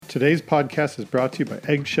Today's podcast is brought to you by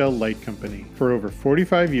Eggshell Light Company. For over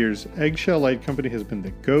 45 years, Eggshell Light Company has been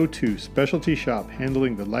the go-to specialty shop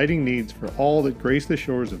handling the lighting needs for all that grace the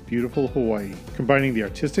shores of beautiful Hawaii. Combining the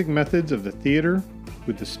artistic methods of the theater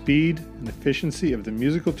with the speed and efficiency of the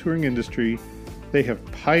musical touring industry, they have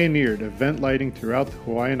pioneered event lighting throughout the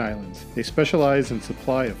Hawaiian Islands. They specialize in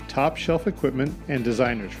supply of top-shelf equipment and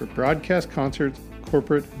designers for broadcast concerts,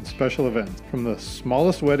 corporate, and special events. From the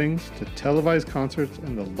smallest weddings to televised concerts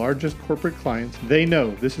and the largest corporate clients, they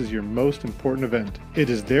know this is your most important event. It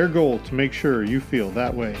is their goal to make sure you feel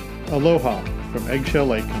that way. Aloha from Eggshell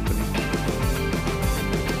Light Company.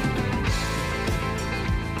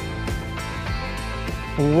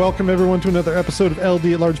 Welcome everyone to another episode of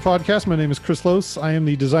LD at Large Podcast. My name is Chris Lose. I am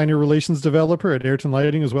the designer relations developer at Ayrton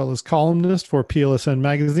Lighting as well as columnist for PLSN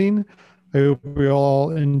Magazine. I hope you're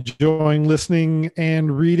all enjoying listening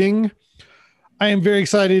and reading. I am very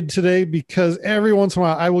excited today because every once in a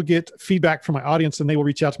while I will get feedback from my audience and they will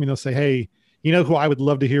reach out to me and they'll say, hey, you know who I would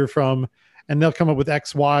love to hear from? And they'll come up with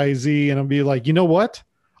X, Y, Z. And I'll be like, you know what?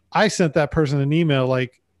 I sent that person an email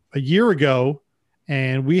like a year ago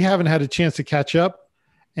and we haven't had a chance to catch up.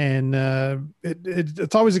 And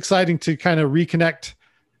it's always exciting to kind of reconnect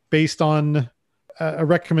based on a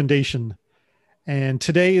recommendation. And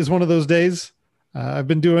today is one of those days. I've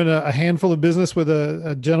been doing a handful of business with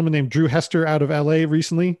a gentleman named Drew Hester out of LA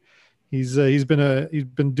recently. He's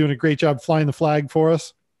been doing a great job flying the flag for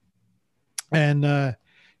us. And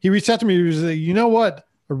he reached out to me. He was like, you know what?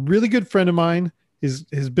 A really good friend of mine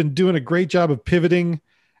has been doing a great job of pivoting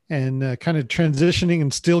and kind of transitioning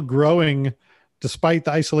and still growing despite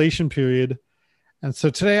the isolation period. And so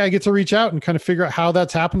today I get to reach out and kind of figure out how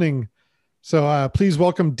that's happening. So please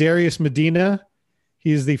welcome Darius Medina.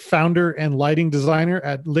 He is the founder and lighting designer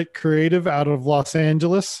at Lit Creative out of Los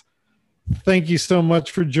Angeles. Thank you so much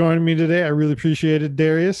for joining me today. I really appreciate it,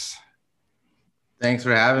 Darius. Thanks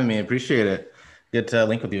for having me. Appreciate it. Good to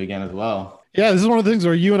link with you again as well. Yeah, this is one of the things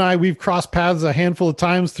where you and I, we've crossed paths a handful of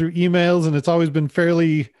times through emails, and it's always been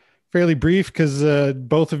fairly brief because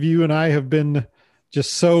both of you and I have been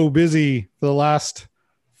just so busy for the last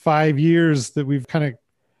 5 years that we've kind of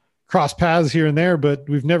cross paths here and there, but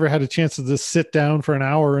we've never had a chance to just sit down for an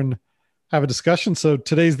hour and have a discussion. So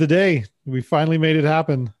today's the day. We finally made it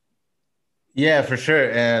happen. Yeah, for sure.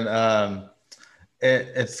 And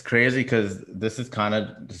it's crazy because this is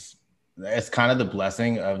it's kind of the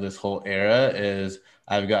blessing of this whole era is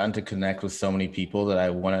I've gotten to connect with so many people that I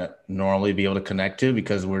want to normally be able to connect to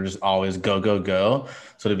because we're just always go, go, go.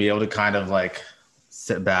 So to be able to kind of like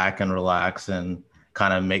sit back and relax and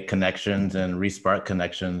kind of make connections and respark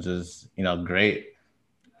connections is, great.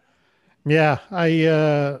 Yeah.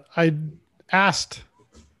 I asked,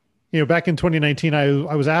 back in 2019,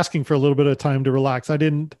 I was asking for a little bit of time to relax. I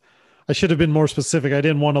should have been more specific. I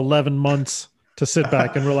didn't want 11 months to sit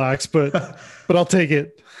back and relax, but I'll take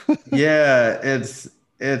it. Yeah.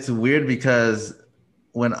 It's weird because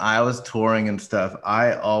when I was touring and stuff,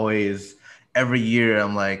 every year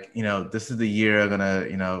I'm like, this is the year I'm going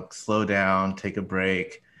to, slow down, take a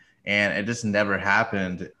break. And it just never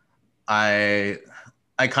happened. I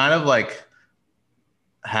kind of like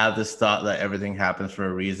have this thought that everything happens for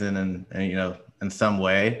a reason and in some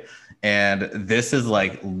way. And this is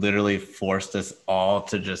like literally forced us all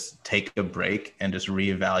to just take a break and just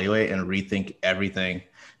reevaluate and rethink everything.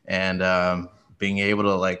 And, being able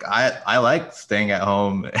to I like staying at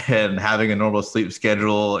home and having a normal sleep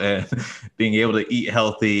schedule and being able to eat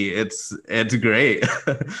healthy. It's great.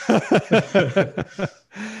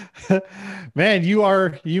 Man,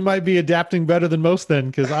 you might be adapting better than most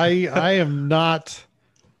then. Cause I am not,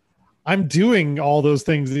 I'm doing all those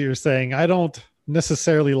things that you're saying. I don't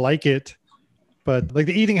necessarily like it, but like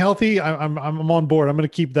the eating healthy, I'm on board. I'm going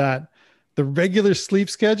to keep that. The regular sleep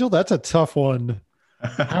schedule, that's a tough one.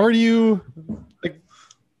 How are you?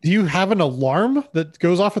 Do you have an alarm that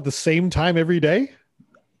goes off at the same time every day?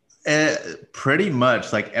 Pretty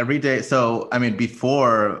much like every day. So,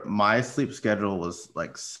 before my sleep schedule was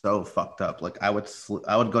like so fucked up. Like I would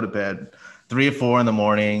go to bed 3 or 4 in the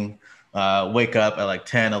morning, wake up at like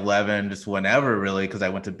 10, 11, just whenever really, because I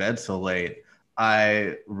went to bed so late.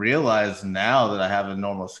 I realize now that I have a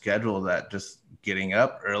normal schedule that just getting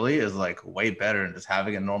up early is like way better and just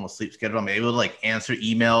having a normal sleep schedule. I'm able to like answer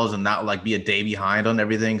emails and not like be a day behind on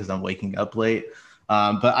everything because I'm waking up late.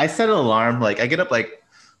 But I set an alarm. Like I get up like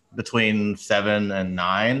between 7 and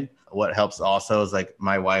 9. What helps also is like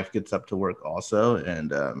my wife gets up to work also.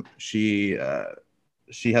 And she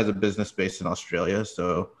has a business based in Australia.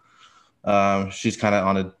 So she's kind of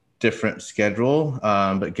on a different schedule,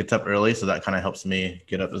 but gets up early. So that kind of helps me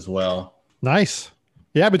get up as well. Nice.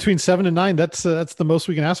 Yeah, between 7 and 9, that's the most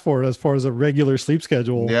we can ask for as far as a regular sleep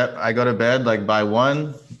schedule. Yep, I go to bed like by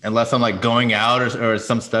 1, unless I'm like going out or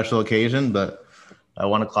some special occasion. But at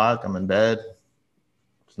 1 o'clock, I'm in bed.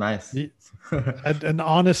 It's nice. Y- An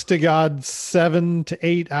honest to God 7 to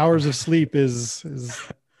 8 hours of sleep is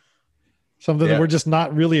something that Yeah, we're just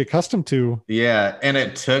not really accustomed to. yeah, and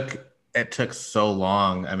it took so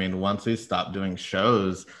long. I mean, once we stopped doing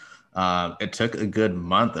shows, it took a good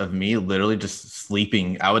month of me literally just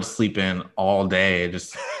sleeping. I would sleep in all day.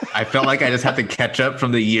 Just I felt like I just had to catch up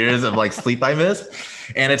from the years of like sleep I missed.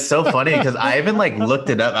 And it's so funny because I even like looked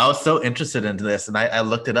it up. I was so interested into this, and I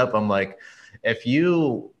looked it up. I'm like, if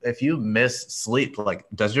you miss sleep, like,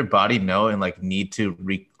 does your body know and like need to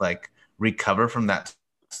recover from that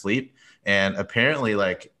sleep? And apparently,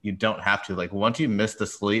 like, you don't have to. Like, once you miss the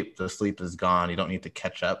sleep is gone. You don't need to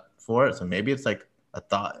catch up for it. So maybe it's like a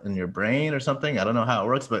thought in your brain or something. I don't know how it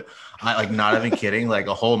works, but I like not even kidding. Like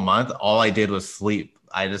a whole month, all I did was sleep.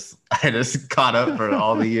 I just caught up for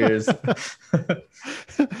all the years.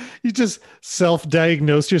 You just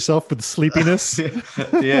self-diagnose yourself with sleepiness.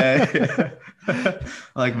 Yeah.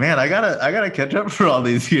 Like, man, I gotta catch up for all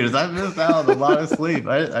these years. I missed out on a lot of sleep.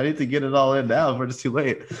 I need to get it all in now before it's too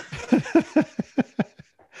late.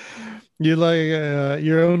 You're like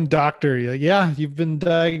your own doctor. You're like, yeah, you've been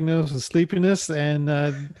diagnosed with sleepiness, and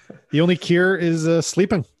the only cure is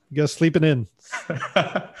sleeping. You got to sleep it in.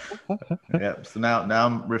 Yeah. So now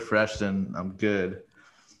I'm refreshed and I'm good.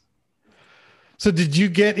 So, did you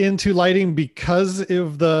get into lighting because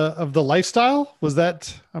of the lifestyle? Was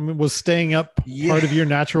that, I mean, was staying up part of Yeah, your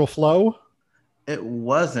natural flow? it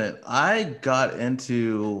wasn't. I got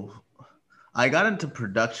into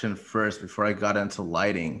production first before I got into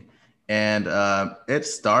lighting, and it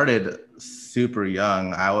started super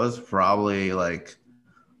young. I was probably like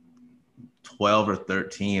 12 or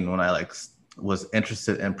 13 when I like was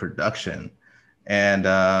interested in production. And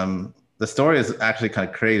the story is actually kind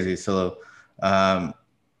of crazy. So um,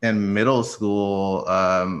 in middle school,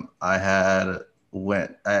 I had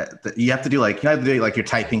you have to do like your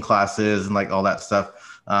typing classes and like all that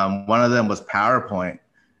stuff. One of them was PowerPoint,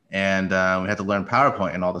 and we had to learn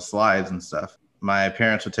PowerPoint and all the slides and stuff. My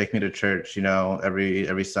parents would take me to church,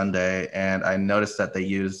 every Sunday, and I noticed that they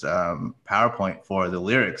used PowerPoint for the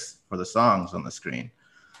lyrics for the songs on the screen.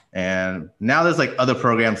 And now there's like other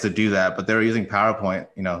programs to do that, but they were using PowerPoint,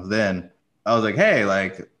 then. I was like, hey,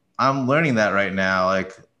 like, I'm learning that right now.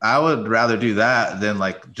 Like, I would rather do that than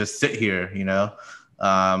like just sit here.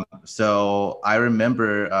 So I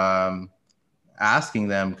remember asking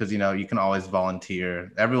them, because you can always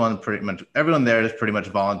volunteer. Everyone there is pretty much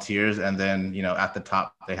volunteers, and then at the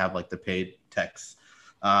top they have like the paid techs.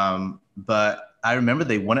 But I remember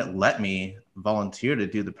they wouldn't let me volunteer to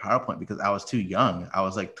do the PowerPoint because I was too young. I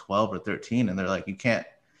was like 12 or 13, and they're like, you can't.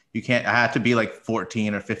 I had to be like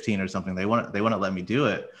 14 or 15 or something. They wouldn't let me do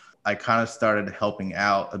it. I kind of started helping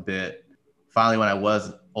out a bit. Finally, when I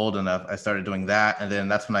was old enough, I started doing that, and then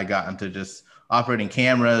that's when I got into just operating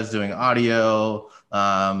cameras, doing audio,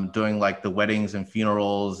 doing like the weddings and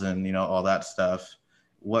funerals, and all that stuff.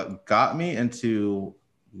 What got me into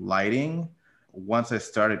lighting, once I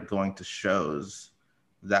started going to shows,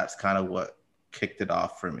 that's kind of what kicked it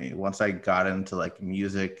off for me. Once I got into like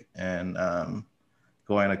music and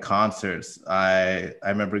going to concerts, I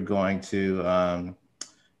remember going to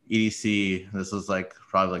EDC. This was like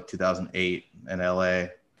probably like 2008 in LA,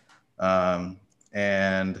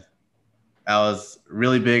 and I was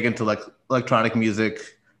really big into like electronic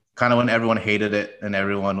music, kind of when everyone hated it and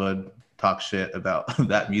everyone would talk shit about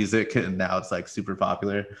that music, and now it's like super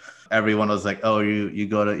popular. Everyone was like, "Oh, you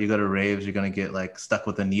go to raves, you're gonna get like stuck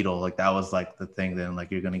with a needle." Like that was like the thing then.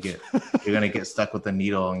 Like you're gonna get stuck with a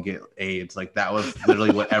needle and get AIDS. Like that was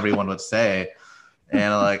literally what everyone would say.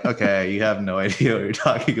 And I'm like, okay, you have no idea what you're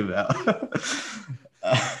talking about.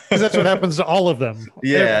 Because that's what happens to all of them.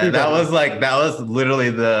 Yeah, Everybody. that was literally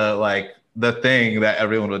the thing that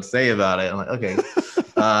everyone would say about it. I'm like, okay.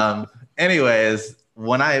 Anyways,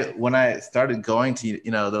 when I started going to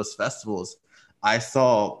those festivals, I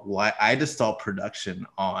just saw production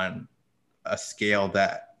on a scale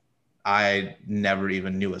that I never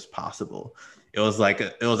even knew was possible. It was like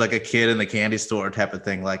a kid in the candy store type of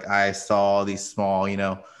thing. Like I saw these small,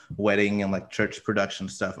 wedding and like church production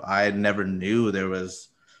stuff. I never knew there was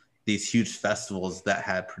these huge festivals that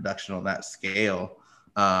had production on that scale.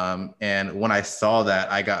 And when I saw that,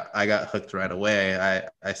 I got hooked right away.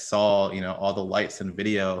 I saw all the lights and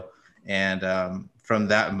video, and from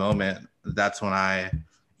that moment, that's when I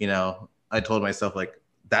told myself like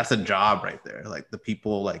that's a job right there. Like the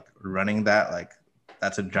people like running that, like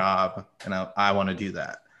that's a job, and I want to do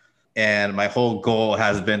that. And my whole goal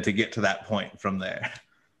has been to get to that point from there.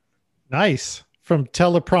 Nice. From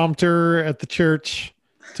teleprompter at the church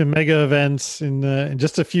to mega events in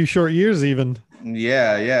just a few short years, even.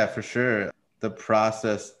 Yeah, for sure. The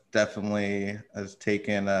process definitely has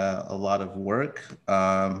taken a lot of work,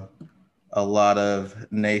 a lot of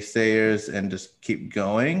naysayers, and just keep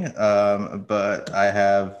going. But I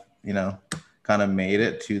have, kind of made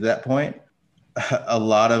it to that point. A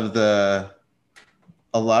lot of the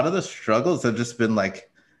struggles have just been like,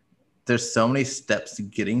 there's so many steps to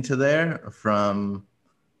getting to there, from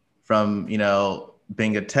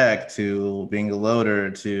being a tech to being a loader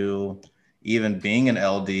to even being an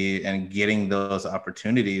LD, and getting those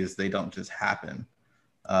opportunities. They don't just happen.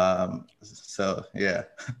 So yeah.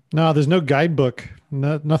 No, there's no guidebook.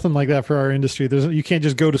 Nothing like that for our industry. You can't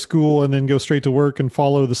just go to school and then go straight to work and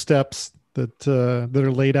follow the steps that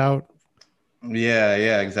are laid out.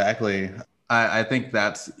 Yeah, exactly. I think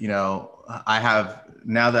that's, I have,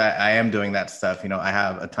 now that I am doing that stuff, I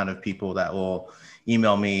have a ton of people that will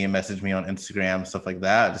email me and message me on Instagram, stuff like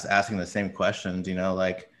that, just asking the same questions,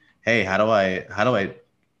 like, hey, how do I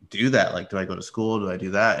do that? Like, do I go to school? Do I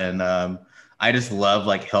do that? And I just love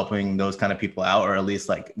like helping those kind of people out, or at least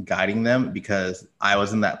like guiding them, because I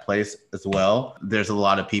was in that place as well. There's a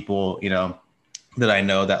lot of people, that I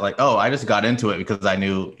know that like, oh, I just got into it because I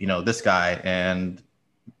knew, this guy, and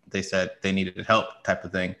they said they needed help, type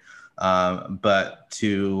of thing. But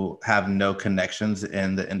to have no connections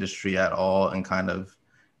in the industry at all and kind of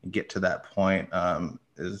get to that point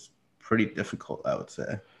is pretty difficult, I would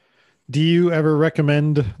say. Do you ever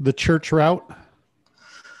recommend the church route?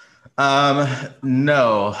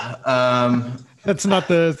 No. It's not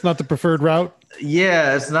the preferred route.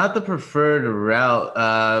 Yeah, it's not the preferred route.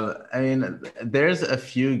 I mean, there's a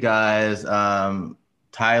few guys,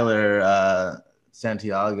 Tyler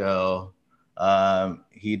Santiago,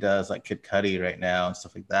 he does like Kid Cudi right now and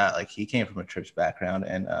stuff like that. Like, he came from a church background,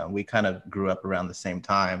 and we kind of grew up around the same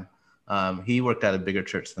time. He worked at a bigger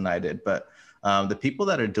church than I did, but the people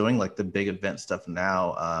that are doing like the big event stuff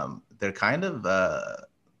now, they kind of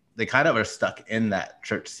are stuck in that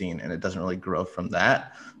church scene, and it doesn't really grow from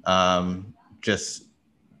that. Just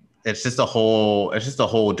it's just a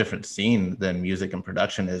whole different scene than music and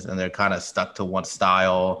production is, and they're kind of stuck to one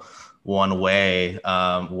style, one way,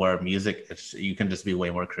 where music, you can just be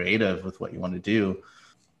way more creative with what you want to do.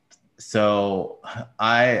 So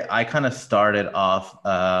I kind of started off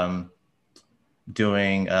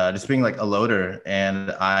doing just being like a loader,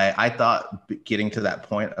 and I thought getting to that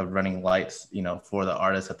point of running lights, for the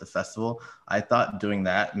artists at the festival, I thought doing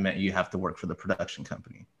that meant you have to work for the production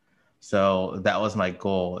company. So that was my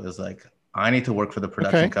goal, is like, I need to work for the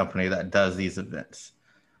production company that does these events.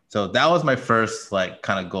 So that was my first like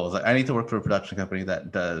kind of goal, is like, I need to work for a production company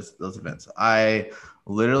that does those events. I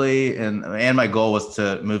literally, and my goal was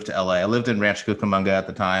to move to LA. I lived in Rancho Cucamonga at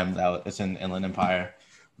the time. It's in Inland Empire,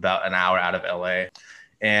 about an hour out of LA.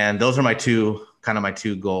 And those are my two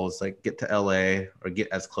goals, like get to LA or get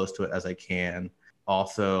as close to it as I can.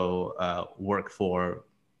 Also work for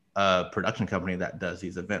a production company that does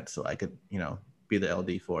these events, so I could, be the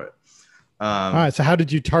LD for it. All right. So how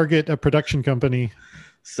did you target a production company?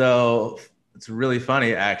 So it's really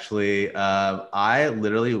funny, actually. I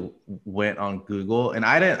literally went on Google, and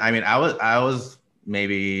I was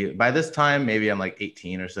maybe by this time, maybe I'm like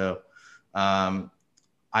 18 or so.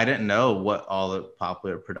 I didn't know what all the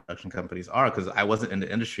popular production companies are, because I wasn't in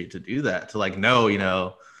the industry to do that, to like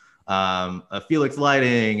know, a Felix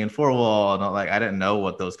Lighting and Four Wall, and like, I didn't know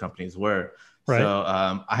what those companies were. Right. So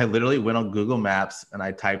I literally went on Google Maps and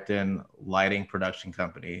I typed in lighting production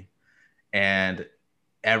company, and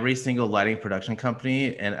every single lighting production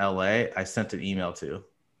company in LA, I sent an email to.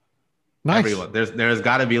 Nice. Everyone. There's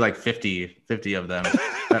got to be like 50 of them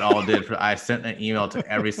that all did. I sent an email to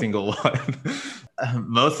every single one.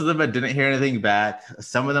 Most of them I didn't hear anything back.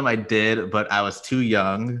 Some of them I did, but I was too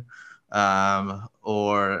young,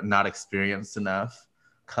 or not experienced enough.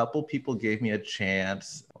 A couple people gave me a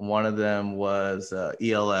chance. One of them was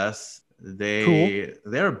ELS. They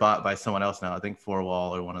were bought by someone else now. I think Four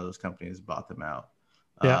Wall or one of those companies bought them out.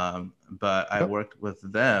 Yeah. But I worked with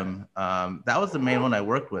them. That was the main one I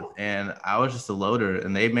worked with, and I was just a loader,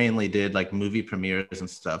 and they mainly did like movie premieres and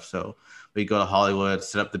stuff. So we go to Hollywood,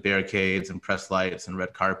 set up the barricades and press lights and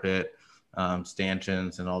red carpet,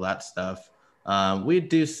 stanchions and all that stuff. We'd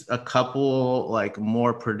do a couple like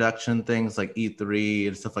more production things like E3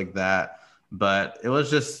 and stuff like that, but it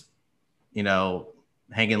was just,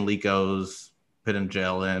 hanging Lecos, putting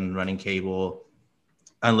gel in, running cable,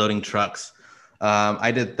 unloading trucks.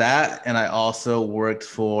 I did that, and I also worked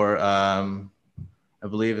for I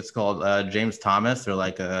believe it's called James Thomas. They're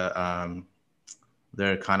like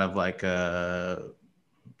they're kind of like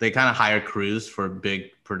they kind of hire crews for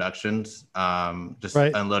big productions, just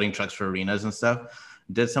Right. unloading trucks for arenas and stuff.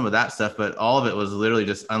 Did some of that stuff, but all of it was literally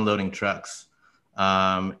just unloading trucks.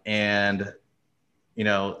 And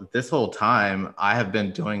this whole time I have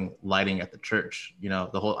been doing lighting at the church.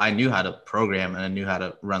 I knew how to program and I knew how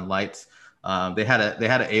to run lights. They had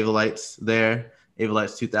a Ava Lights there, Ava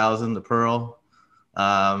Lights 2000, the Pearl.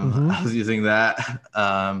 Mm-hmm. I was using that.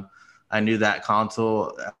 I knew that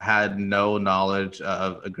console, had no knowledge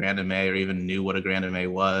of a Grand MA or even knew what a Grand MA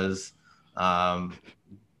was.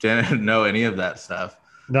 Didn't know any of that stuff.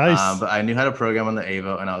 Nice. But I knew how to program on the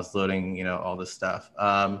Avo, and I was loading, all this stuff.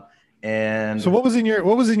 And So what was in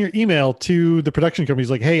your email to the production companies?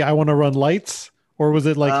 Like, hey, I want to run lights, or was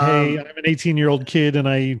it like, hey, I'm an 18-year-old kid and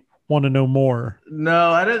I want to know more?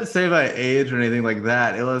 No, I didn't say my age or anything like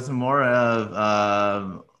that. It was more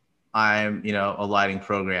of I'm, a lighting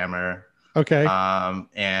programmer. Okay.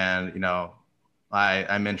 And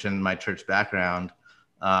I mentioned my church background.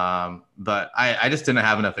 But I just didn't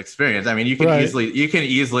have enough experience. I mean, you can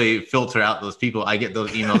easily filter out those people. I get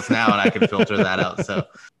those emails now and I can filter that out. So,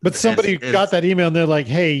 but somebody got that email and they're like,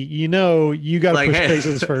 hey, you got to like, push hey.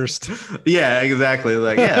 cases first. Yeah, exactly.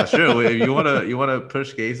 Like, yeah, sure. You want to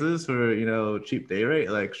push cases for, cheap day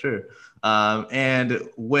rate? Like, sure. And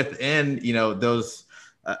within, those,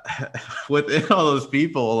 within all those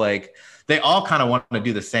people, like, they all kind of want to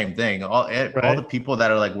do the same thing. All the people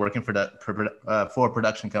that are like working for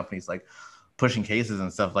production companies, like pushing cases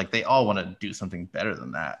and stuff, like they all want to do something better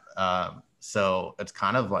than that. So it's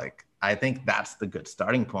kind of like, I think that's the good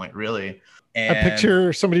starting point, really. And I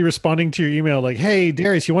picture somebody responding to your email like, hey,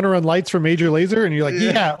 Darius, you want to run lights for Major Lazer? And you're like,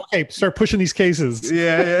 yeah, okay, start pushing these cases.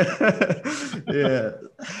 Yeah.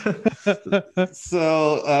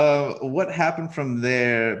 So what happened from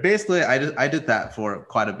there? Basically, I did that for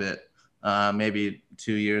quite a bit. Maybe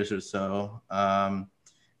 2 years or so.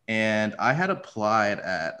 And I had applied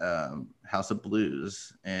at House of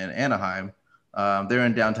Blues in Anaheim. They're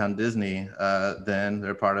in downtown Disney. Then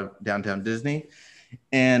they're part of downtown Disney.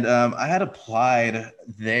 And I had applied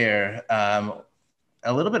there a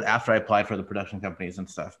little bit after I applied for the production companies and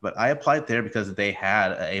stuff. But I applied there because they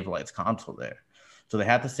had an Ava Lights console there. So they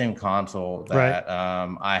had the same console that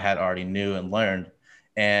I had already knew and learned.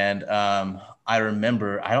 And I don't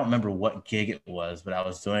remember what gig it was, but I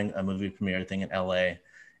was doing a movie premiere thing in LA.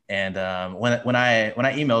 And when I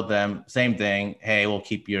emailed them, same thing. Hey, we'll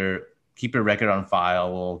keep your record on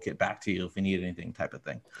file. We'll get back to you if we need anything, type of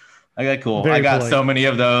thing. Okay, cool. I got so many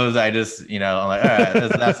of those. I just, I'm like, all right,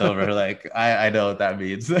 that's over. Like, I know what that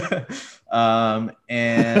means.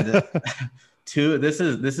 And this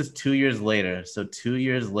is 2 years later. So 2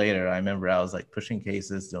 years later, I remember I was like pushing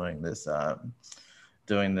cases doing this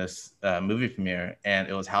movie premiere, and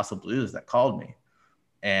it was House of Blues that called me.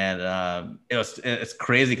 And it's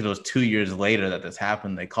crazy because it was 2 years later that this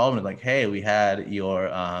happened. They called me like, hey, we had your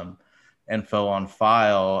info on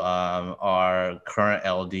file. Our current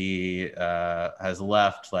LD has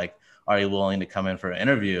left. Like, are you willing to come in for an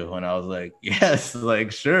interview? And I was like, yes, like,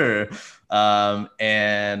 sure.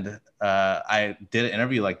 And I did an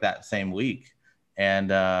interview like that same week.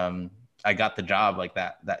 And I got the job like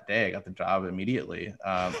that day. I got the job immediately.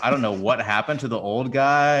 I don't know what happened to the old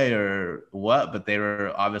guy or what, but they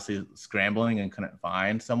were obviously scrambling and couldn't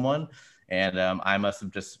find someone. And I must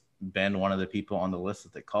have just been one of the people on the list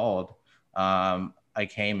that they called. I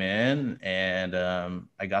came in and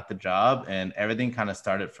I got the job, and everything kind of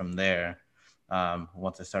started from there.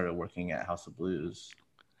 Once I started working at House of Blues.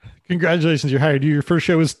 Congratulations, you're hired. Your first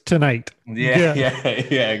show is tonight. Yeah,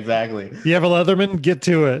 exactly. You have a Leatherman? Get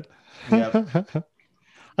to it. Yep.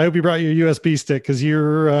 I hope you brought your USB stick because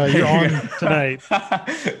you're on tonight.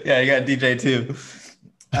 Yeah, you got DJ too.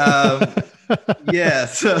 Yeah,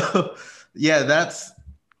 so yeah, that's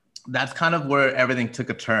kind of where everything took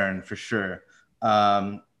a turn for sure.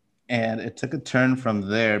 And it took a turn from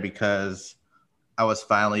there because I was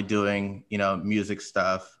finally doing, music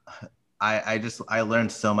stuff. I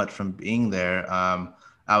learned so much from being there.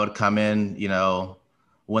 I would come in,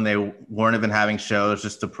 when they weren't even having shows,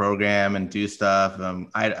 just to program and do stuff.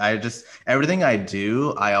 I just, everything I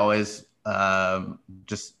do, I always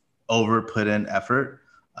just over put in effort.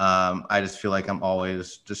 I just feel like I'm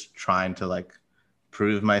always just trying to like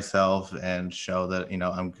prove myself and show that,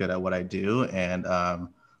 I'm good at what I do. And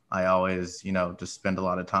I always, just spend a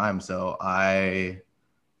lot of time. So I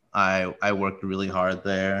worked really hard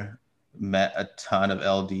there, met a ton of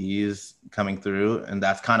LDs coming through. And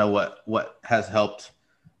that's kind of what has helped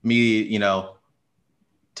me,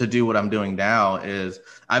 to to do what I'm doing now is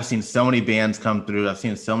I've seen so many bands come through. I've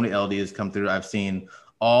seen so many LDs come through. I've seen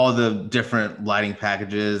all the different lighting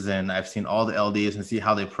packages, and I've seen all the LDs and see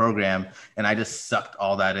how they program. And I just sucked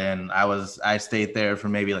all that in. I stayed there for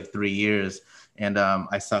maybe like 3 years, and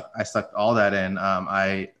I sucked all that in.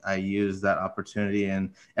 I used that opportunity,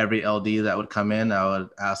 and every LD that would come in, I would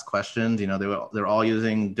ask questions. You know, they're all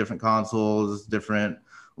using different consoles, different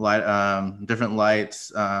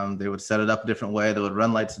lights. They would set it up a different way. They would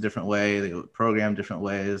run lights a different way. They would program different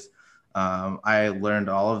ways. I learned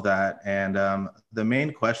all of that. And the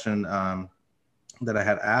main question that I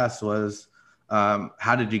had asked was,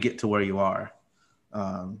 how did you get to where you are?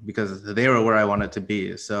 Because they were where I wanted to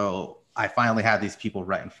be. So I finally had these people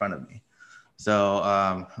right in front of me. So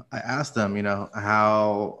I asked them, you know,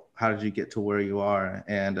 how did you get to where you are?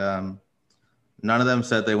 And none of them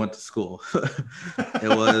said they went to school. it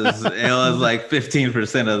was like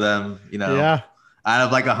 15% of them, you know. Yeah. Out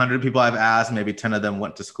of like 100 people I've asked, maybe 10 of them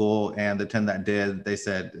went to school, and the 10 that did, they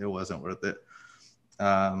said it wasn't worth it.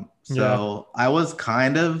 So I was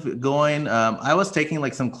kind of going, I was taking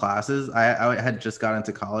like some classes. I had just got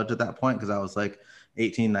into college at that point because I was like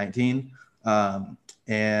 18, 19. I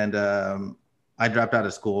dropped out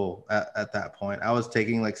of school at that point. I was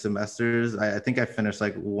taking like semesters. I think I finished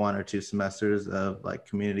like 1 or 2 semesters of like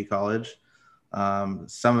community college.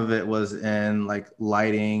 Some of it was in like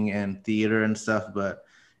lighting and theater and stuff, but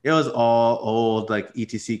it was all old like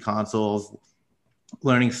ETC consoles,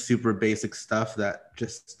 learning super basic stuff that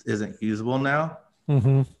just isn't usable now.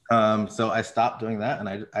 Mm-hmm. So I stopped doing that,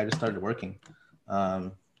 and I just started working.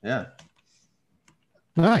 Yeah.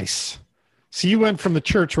 Nice. So you went from the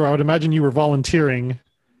church, where I would imagine you were volunteering,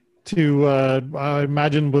 to I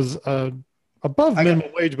imagine was above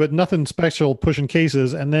minimum wage, but nothing special, pushing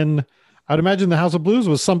cases. And then I'd imagine the House of Blues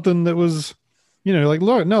was something that was, you know, like,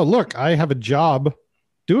 look, I have a job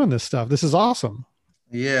doing this stuff. This is awesome.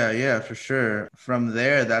 Yeah, for sure. From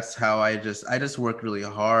there, that's how I just worked really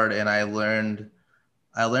hard, and I learned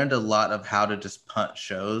a lot of how to just punt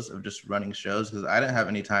shows, of just running shows, because I didn't have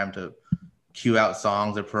any time to cue out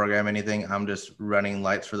songs or program anything. I'm just running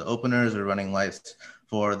lights for the openers or running lights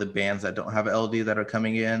for the bands that don't have LD that are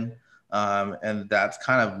coming in. And that's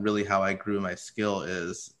kind of really how I grew my skill.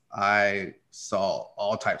 Is I saw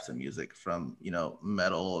all types of music, from, you know,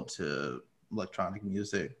 metal to electronic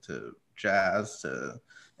music to jazz to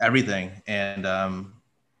everything. And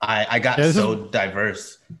I got so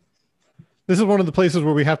diverse. This is one of the places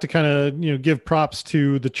where we have to kind of, you know, give props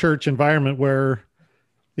to the church environment, where,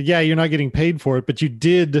 yeah, you're not getting paid for it, but you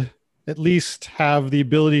did at least have the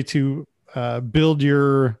ability to build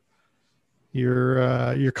your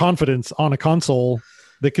confidence on a console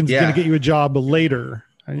that can going to get you a job later.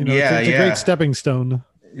 You know, it's a great stepping stone.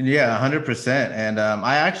 Yeah, 100%. And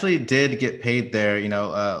I actually did get paid there. You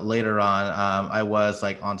know, later on, I was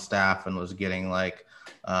like on staff and was getting like,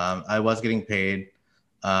 I was getting paid.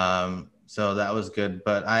 So that was good.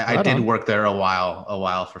 But I did work there a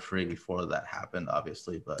while for free before that happened,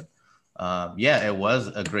 obviously. But yeah, it was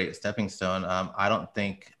a great stepping stone. I don't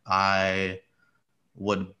think I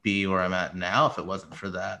would be where I'm at now if it wasn't for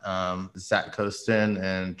that. Zach Costin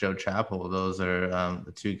and Joe Chappell, those are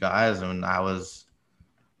the 2 guys. And I was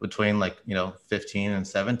between like, you know, 15 and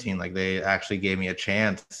 17, like they actually gave me a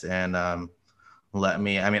chance and let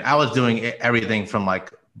me, I mean, I was doing everything from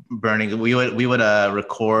like burning. We would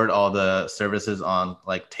record all the services on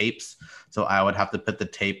like tapes. So I would have to put the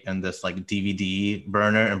tape in this like DVD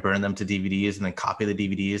burner and burn them to DVDs, and then copy the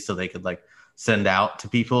DVDs so they could like send out to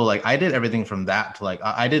people. Like I did everything from that to like,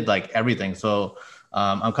 I did like everything. So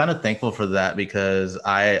I'm kind of thankful for that, because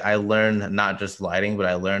I learned not just lighting, but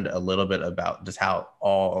I learned a little bit about just how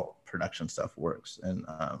all production stuff works. And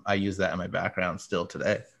I use that in my background still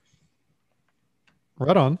today.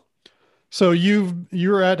 Right on. So you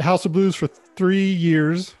were at House of Blues for 3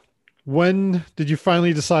 years. When did you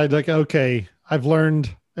finally decide, like, okay, I've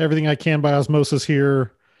learned everything I can by osmosis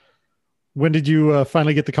here? When did you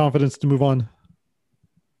finally get the confidence to move on?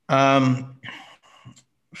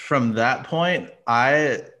 From that point,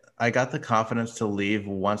 I got the confidence to leave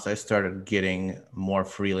once I started getting more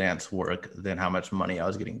freelance work than how much money I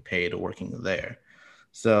was getting paid working there.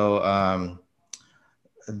 So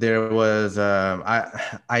there was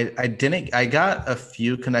I got a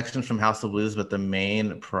few connections from House of Blues, but the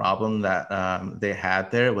main problem that they had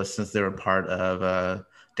there was, since they were part of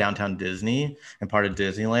Downtown Disney and part of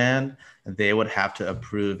Disneyland, they would have to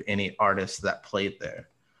approve any artists that played there.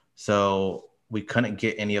 So we couldn't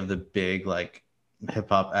get any of the big like hip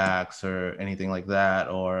hop acts or anything like that,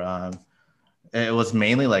 or it was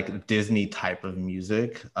mainly like Disney type of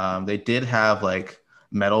music. They did have like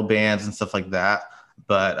metal bands and stuff like that,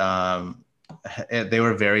 but they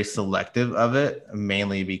were very selective of it,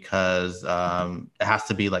 mainly because it has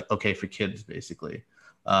to be like okay for kids, basically.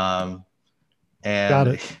 Got And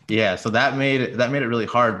it. yeah, so that made it really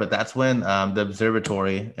hard. But that's when the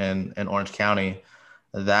observatory in Orange County,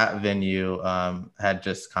 that venue had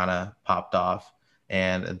just kind of popped off,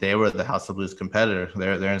 and they were the House of Blues competitor.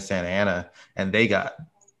 They're in Santa Ana, and they got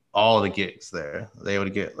all the gigs there. They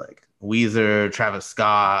would get like Weezer, Travis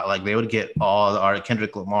Scott, like they would get all the art,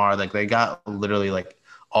 Kendrick Lamar, like they got literally like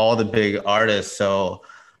all the big artists. So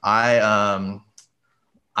I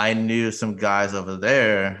knew some guys over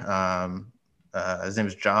there. His name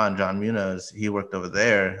is John Munoz. He worked over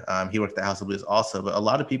there. He worked at House of Blues also, but a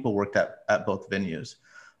lot of people worked at both venues.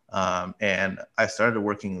 And I started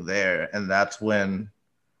working there, and that's when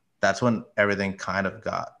everything kind of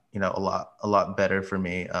got, a lot better for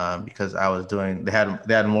me, because I was doing, they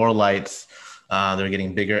had more lights, they were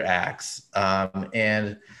getting bigger acts.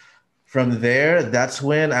 And from there, that's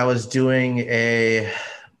when I was doing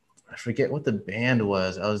I forget what the band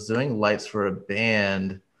was. I was doing lights for a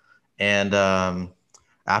band, and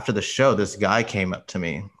after the show, this guy came up to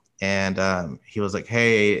me, and he was like,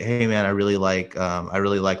 "Hey, man, I really like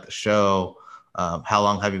the show. How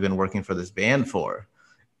long have you been working for this band for?"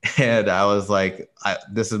 And I was like,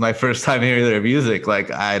 "This is my first time hearing their music. Like,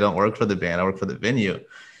 I don't work for the band. I work for the venue."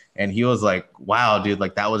 And he was like, "Wow, dude,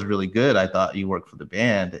 like that was really good. I thought you worked for the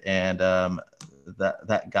band." And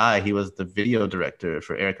that guy, he was the video director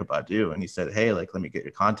for Erykah Badu, and he said, "Hey, like, let me get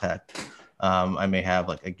your contact. I may have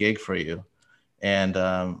like a gig for you." And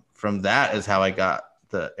from that is how I got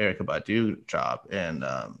the Erykah Badu job, and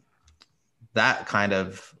that kind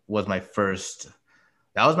of was my first.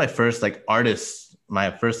 That was my first like artist. My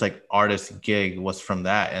first like artist gig was from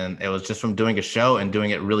that, and it was just from doing a show and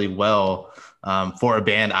doing it really well, for a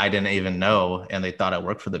band I didn't even know, and they thought I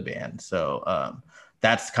worked for the band. So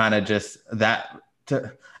that's kind of just that.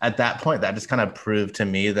 At that point, that just kind of proved to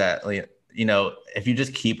me that, like, if you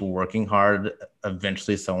just keep working hard,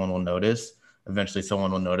 eventually someone will notice. Eventually,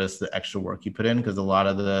 someone will notice the extra work you put in, because a lot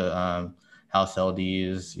of the house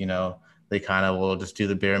LDs, they kind of will just do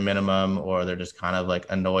the bare minimum, or they're just kind of like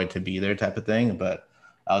annoyed to be there type of thing. But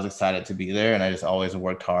I was excited to be there, and I just always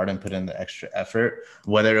worked hard and put in the extra effort.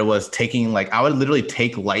 Whether it was taking, like, I would literally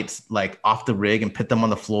take lights like off the rig and put them on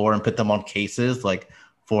the floor and put them on cases, like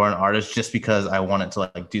for an artist, just because I wanted to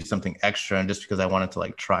like do something extra, and just because I wanted to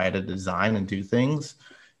like try to design and do things.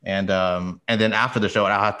 And then after the show,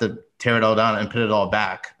 I'll have to tear it all down and put it all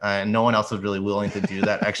back. And no one else was really willing to do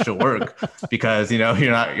that extra work, because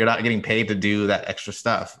you're not getting paid to do that extra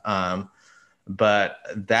stuff. But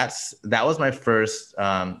that was my first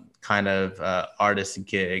kind of artist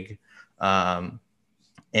gig, and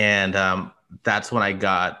that's when I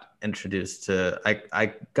got introduced to.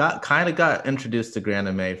 I got introduced to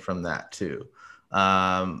Grand May from that too.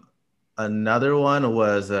 Another one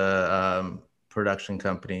was a production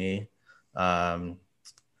company.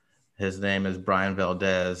 His name is Brian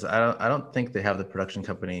Valdez. I don't think they have the production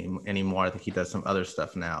company anymore. I think he does some other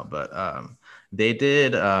stuff now, but they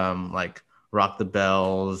did like Rock the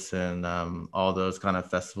Bells and all those kind of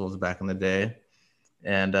festivals back in the day.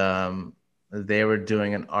 And they were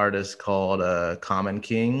doing an artist called Common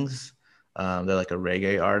Kings. They're like a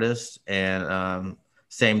reggae artist, and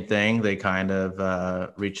same thing. They kind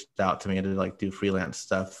of reached out to me to like do freelance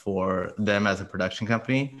stuff for them as a production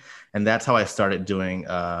company, and that's how I started doing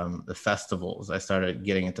the festivals. I started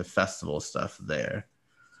getting into festival stuff there.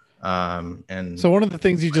 And so one of the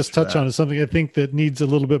things you just touched on is something I think that needs a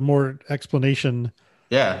little bit more explanation.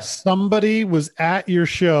 Yeah, somebody was at your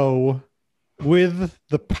show with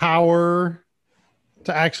the power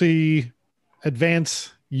to actually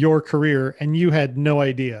advance your career, and you had no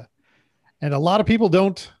idea. And a lot of people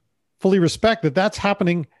don't fully respect that that's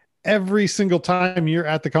happening every single time you're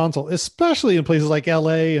at the console, especially in places like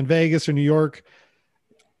LA and Vegas or New York.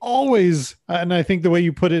 Always, and I think the way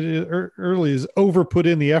you put it early is over put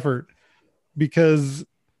in the effort, because,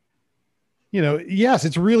 yes,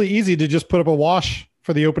 it's really easy to just put up a wash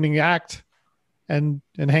for the opening act and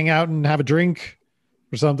hang out and have a drink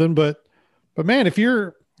or something. But man, if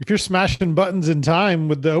you're smashing buttons in time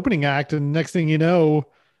with the opening act, and next thing you know,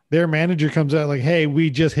 their manager comes out like, "Hey, we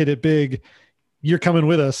just hit it big. You're coming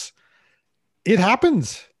with us." It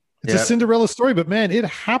happens. It's a Cinderella story, but man, it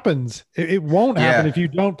happens. It won't happen if you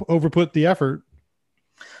don't overput the effort.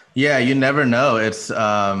 Yeah, you never know. It's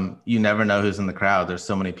you never know who's in the crowd. There's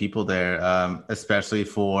so many people there, especially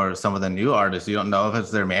for some of the new artists. You don't know if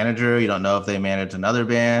it's their manager. You don't know if they manage another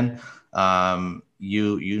band.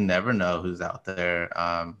 You never know who's out there.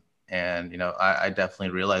 And I definitely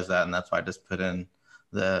realized that, and that's why I just put in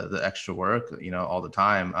the extra work, all the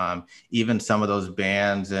time. Even some of those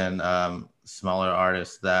bands and smaller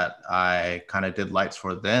artists that I kind of did lights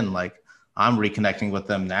for then, like I'm reconnecting with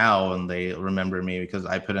them now and they remember me because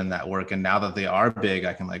I put in that work. And now that they are big,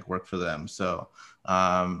 I can like work for them. So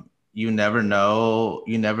you never know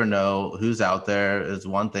who's out there is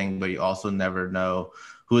one thing, but you also never know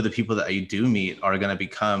who the people that you do meet are going to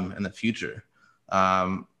become in the future.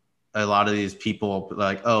 A lot of these people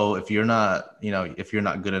like, oh, if you're not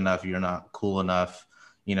good enough, you're not cool enough,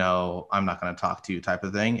 I'm not going to talk to you type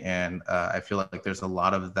of thing. And I feel like there's a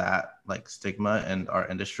lot of that like stigma in our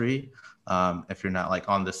industry. If you're not like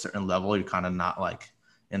on this certain level, you're kind of not like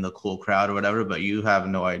in the cool crowd or whatever, but you have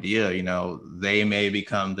no idea, they may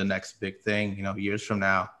become the next big thing, years from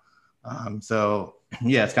now. So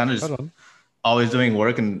yeah, it's kind of just always doing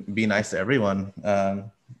work and be nice to everyone.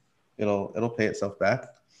 It'll pay itself back.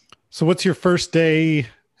 So what's your first day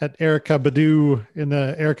at Erykah Badu in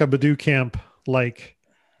the Erykah Badu camp like?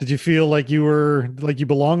 Did you feel like you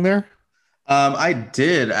belong there? I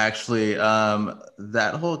did actually.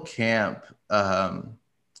 That whole camp,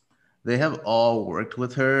 they have all worked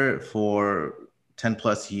with her for 10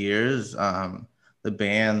 plus years. The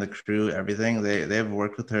band, the crew, everything, they've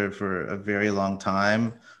worked with her for a very long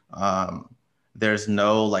time. There's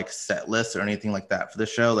no like set list or anything like that for the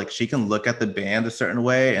show. Like she can look at the band a certain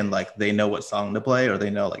way and like they know what song to play or they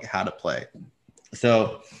know like how to play.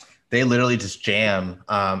 So they literally just jam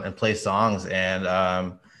and play songs,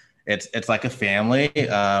 and it's like a family.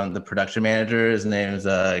 The production manager, his name is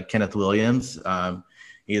Kenneth Williams.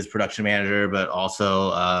 He is production manager, but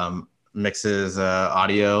also mixes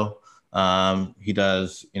audio. He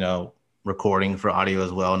does, recording for audio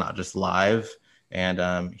as well, not just live.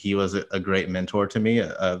 And he was a great mentor to me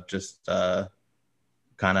of just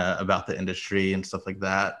kind of about the industry and stuff like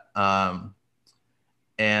that.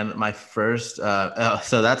 And my first,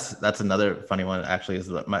 so that's another funny one actually, is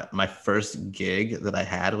my first gig that I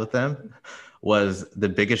had with them was the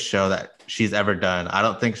biggest show that she's ever done. I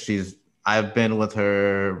don't think I've been with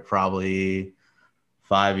her probably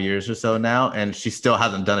 5 years or so now, and she still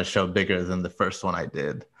hasn't done a show bigger than the first one I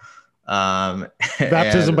did.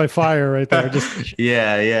 Baptism by fire right there. Just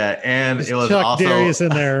yeah. And it was Chuck also Darius in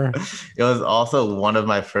there. It was also one of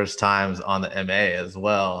my first times on the MA as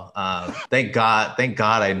well. Thank God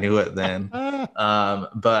I knew it then.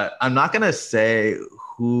 But I'm not gonna say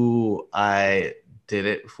who I did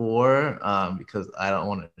it for because I don't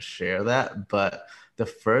want to share that. But the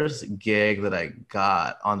first gig that I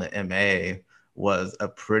got on the MA was a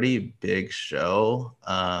pretty big show,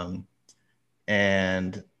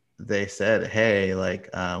 and they said, hey, like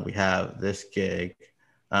we have this gig,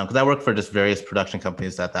 because I worked for just various production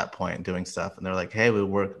companies at that point doing stuff, and they're like, hey,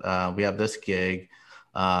 we have this gig,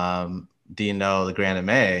 do you know the Grand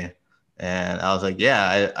MA? And I was like,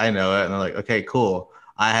 yeah, I know it. And they're like, okay, cool.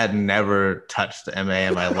 I had never touched the MA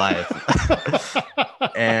in my life.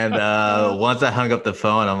 And once I hung up the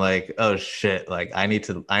phone, I'm like, oh shit, like I need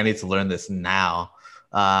to learn this now.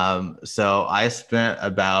 So I spent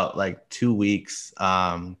about like 2 weeks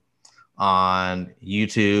on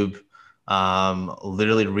YouTube,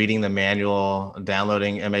 literally reading the manual,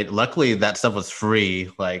 downloading MA. Luckily, that stuff was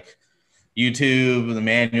free. Like YouTube, the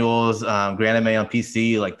manuals, Grand MA on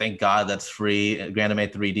PC. Like, thank God that's free. Grand MA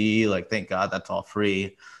 3D. Like, thank God that's all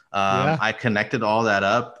free. Yeah. I connected all that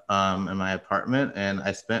up in my apartment, and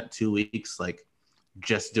I spent 2 weeks like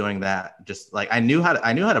just doing that. Just like I knew how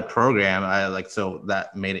to program. So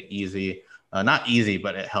that made it easy. Not easy,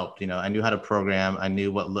 but it helped. I knew how to program. I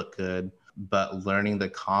knew what looked good, but learning the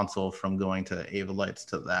console from going to Ava Lights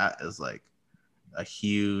to that is like a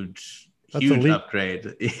huge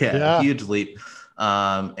upgrade. Yeah, huge leap.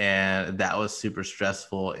 And that was super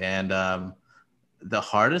stressful. And the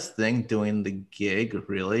hardest thing doing the gig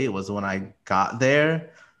really was when I got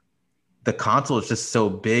there. The console is just so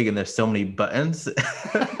big and there's so many buttons.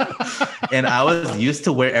 And I was used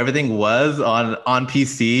to where everything was on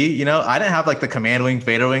PC. I didn't have like the command wing,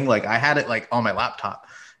 fader wing. Like I had it like on my laptop.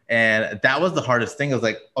 And that was the hardest thing. I was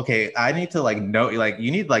like, okay, I need to like know, like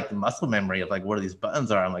you need like the muscle memory of like where these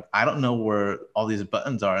buttons are. I'm like, I don't know where all these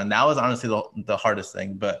buttons are. And that was honestly the hardest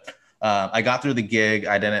thing. But I got through the gig.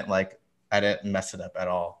 I didn't mess it up at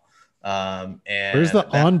all. And where's the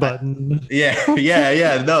on button? Yeah.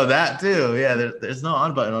 No, that too. Yeah, there's no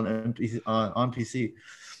on button on PC.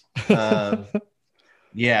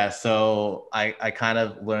 Yeah, so I kind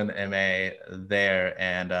of learned the MA there,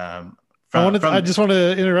 and I just want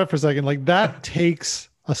to interrupt for a second. Like that takes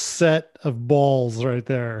a set of balls right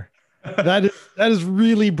there. That is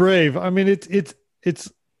really brave. I mean, it's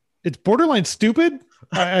borderline stupid,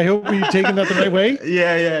 I hope you're taking that the right way.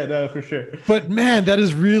 Yeah, no, for sure. But man, that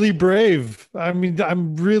is really brave. I mean,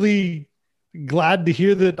 I'm really glad to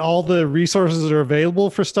hear that all the resources are available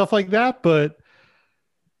for stuff like that. But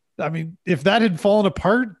I mean, if that had fallen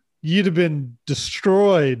apart, you'd have been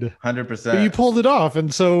destroyed. But you 100%. pulled it off,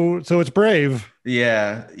 and so it's brave.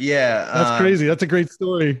 Yeah. That's crazy. That's a great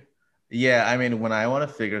story. Yeah, I mean, when I want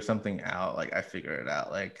to figure something out, like I figure it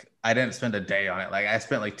out. Like I didn't spend a day on it. Like I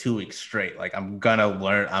spent like 2 weeks straight. Like I'm gonna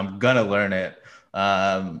learn it.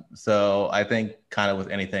 So I think kind of with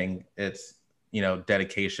anything, it's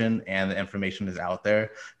dedication, and the information is out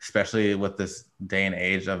there, especially with this day and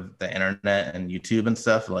age of the internet and YouTube and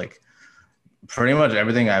stuff. Like pretty much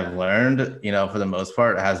everything I've learned, for the most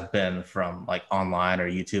part, has been from like online or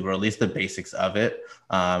YouTube, or at least the basics of it.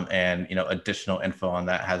 And additional info on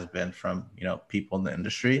that has been from people in the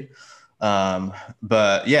industry.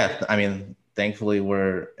 But yeah, I mean, thankfully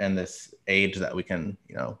we're in this age that we can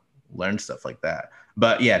learn stuff like that.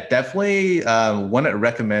 But yeah, definitely wouldn't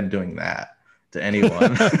recommend doing that to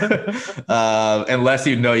anyone, unless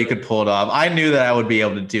you could pull it off. I knew that I would be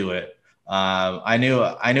able to do it. I knew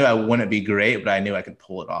I wouldn't be great, but I knew I could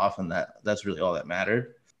pull it off, and that's really all that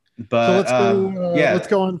mattered. But So let's go. yeah, Let's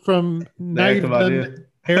go on from now Erykah you've Badu. done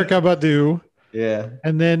Erykah Badu, Yeah,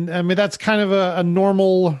 and then I mean that's kind of a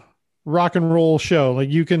normal rock and roll show. Like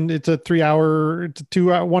it's a 3 hour, it's a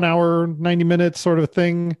 2 hour, 1 hour, 90 minutes sort of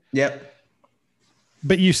thing. yep.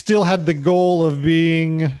 But you still had the goal of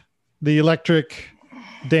being the Electric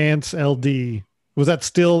Dance LD. Was that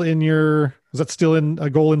still in a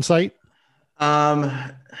goal in sight?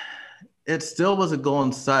 It still was a goal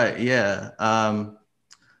in sight. Yeah.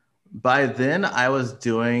 By then I was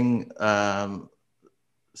doing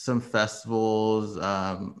some festivals,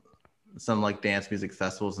 some like dance music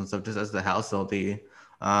festivals and stuff, just as the house LD.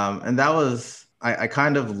 And that was, I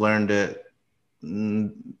kind of learned it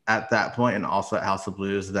at that point, and also at House of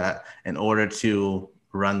Blues, that in order to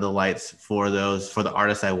run the lights for the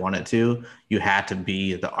artists I wanted to, you had to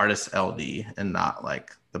be the artist LD and not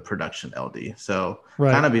like the production LD. So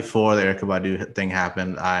Right. kind of before the Erykah Badu thing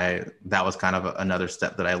happened, that was kind of another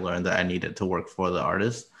step that I learned, that I needed to work for the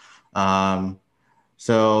artist.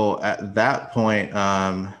 So at that point,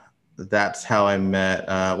 that's how I met.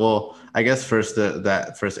 Well, I guess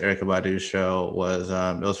that first Erykah Badu show was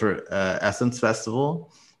it was for Essence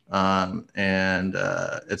Festival, and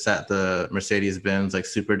it's at the Mercedes-Benz like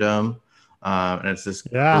Superdome, and it's this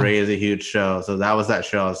crazy huge show. So that was that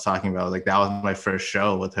show I was talking about. Like that was my first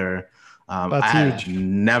show with her. That's I huge.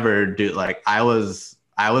 never do like I was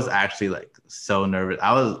actually like so nervous.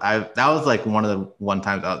 That was like one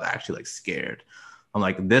times I was actually like scared. I'm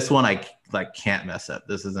like, this one I like can't mess up.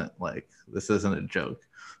 This isn't a joke.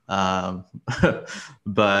 But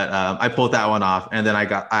I pulled that one off, and then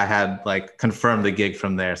I had like confirmed the gig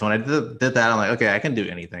from there. So when I did that, I'm like, okay, I can do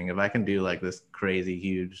anything. If I can do like this crazy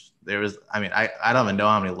huge, I don't even know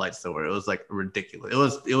how many lights there were. It was like ridiculous.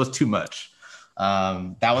 It was too much.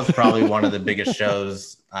 That was probably one of the biggest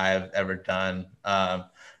shows I've ever done.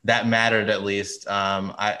 That mattered, at least.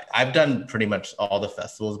 I've done pretty much all the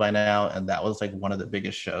festivals by now, and that was like one of the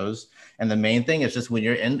biggest shows. And the main thing is just when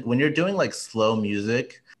you're doing like slow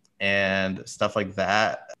music and stuff like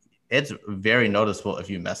that, it's very noticeable if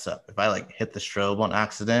you mess up. If I like hit the strobe on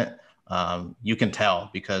accident, you can tell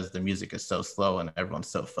because the music is so slow and everyone's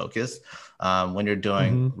so focused. When you're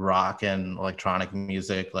doing rock and electronic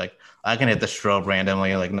music, like I can hit the strobe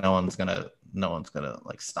randomly, like no one's gonna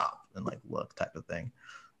like stop and like look, type of thing.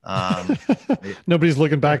 Nobody's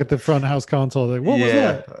looking back at the front house console like, what was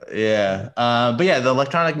that? But yeah, the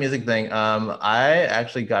electronic music thing, I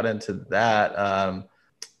actually got into that.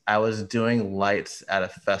 I was doing lights at a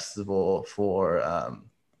festival for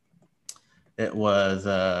it was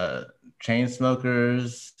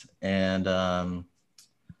Chainsmokers and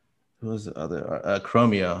who was the other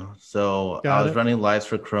Chromeo. So I was running lights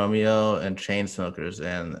for Chromeo and Chainsmokers,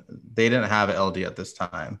 and they didn't have an LD at this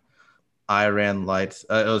time. I ran lights.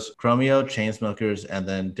 It was Chromeo, Chainsmokers, and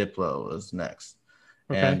then Diplo was next.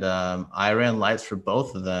 Okay. And I ran lights for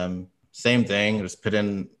both of them. Same thing, just put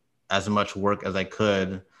in as much work as I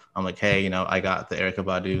could. I'm like, hey, I got the Erykah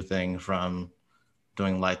Badu thing from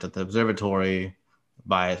doing lights at the observatory,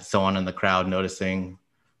 by someone in the crowd noticing.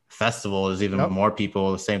 Festival is even more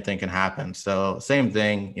people, the same thing can happen. So same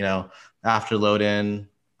thing, after load in,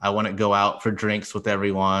 I want to go out for drinks with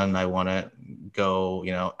everyone. I want to go,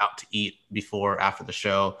 out to eat after the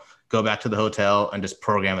show, go back to the hotel and just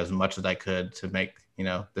program as much as I could to make,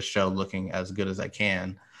 the show looking as good as I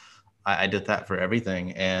can. I did that for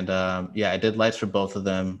everything. And I did lights for both of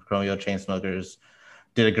them. Chromeo, Chainsmokers,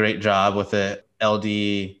 did a great job with it.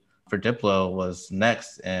 LD for Diplo was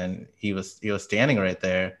next, and he was standing right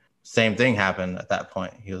there. Same thing happened at that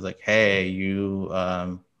point. He was like, "Hey,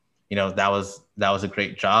 that was a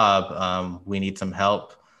great job. We need some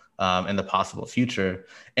help in the possible future."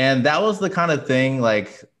 And that was the kind of thing,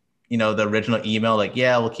 like, the original email, like,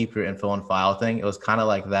 "Yeah, we'll keep your info on file" thing. It was kind of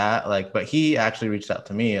like that. Like, but he actually reached out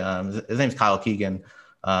to me. His name's Kyle Keegan,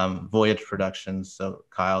 Voyage Productions. So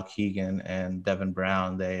Kyle Keegan and Devin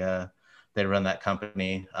Brown, they run that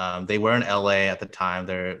company. They were in LA at the time.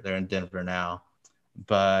 They're in Denver now.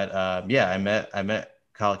 But yeah, I met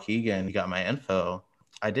Kyle Keegan. He got my info.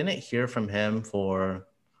 I didn't hear from him for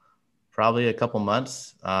probably a couple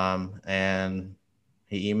months, and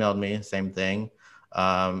he emailed me, same thing.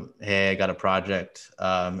 Hey, I got a project.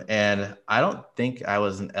 And I don't think I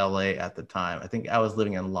was in LA at the time. I think I was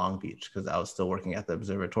living in Long Beach because I was still working at the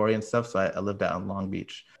observatory and stuff. So I lived out in Long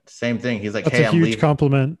Beach. Same thing. He's like, That's "Hey, a huge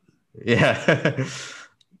compliment." Yeah.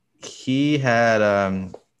 He had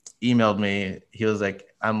emailed me. He was like,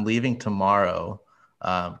 "I'm leaving tomorrow.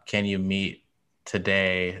 Can you meet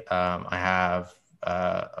today? I have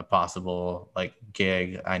a possible like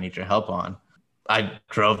gig I need your help on." I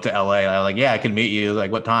drove to LA. I was like, "Yeah, I can meet you."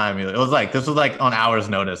 Like, "What time?" It was like, this was like on hours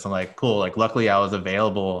notice. I'm like, "Cool." Like, luckily I was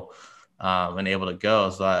available and able to go.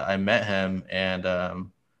 So I met him, and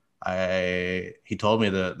he told me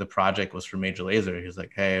the project was for Major Lazer. He was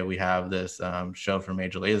like, "Hey, we have this show for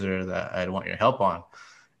Major Lazer that I'd want your help on."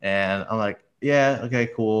 And I'm like, "Yeah, okay,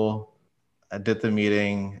 cool." I did the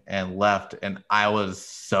meeting and left, and I was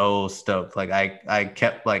so stoked. Like I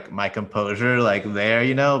kept like my composure like there,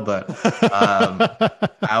 but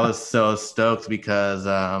I was so stoked because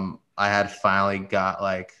I had finally got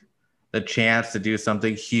like the chance to do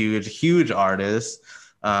something huge artist.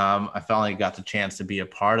 I finally got the chance to be a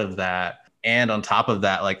part of that. And on top of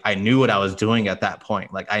that, like I knew what I was doing at that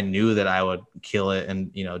point. Like I knew that I would kill it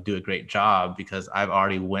and, do a great job because I've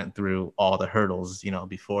already went through all the hurdles,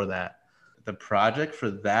 before that. The project for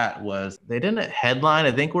that was, they didn't headline.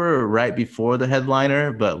 I think we're right before the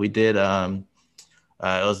headliner, but we did, it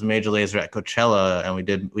was Major Lazer at Coachella, and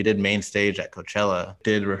we did main stage at Coachella.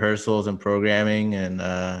 Did rehearsals and programming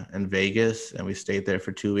in Vegas, and we stayed there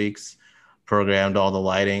for 2 weeks. Programmed all the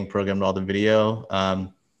lighting, programmed all the video.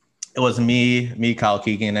 It was me, Kyle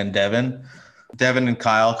Keegan, and Devin. Devin and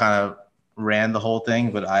Kyle kind of ran the whole thing,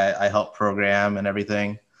 but I helped program and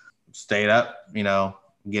everything. Stayed up,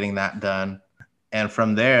 getting that done. And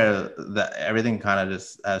from there, everything kind of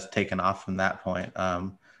just has taken off from that point.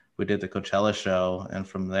 We did the Coachella show, and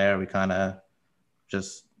from there we kind of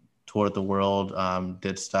just toured the world,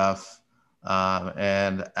 did stuff.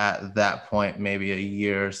 And at that point, maybe a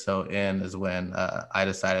year or so in, is when I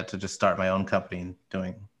decided to just start my own company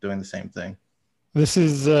doing the same thing. This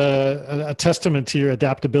is a testament to your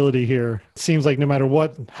adaptability here. It seems like no matter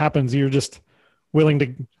what happens, you're just willing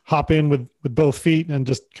to hop in with both feet and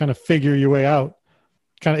just kind of figure your way out.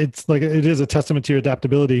 It's like, it is a testament to your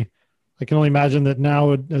adaptability. I can only imagine that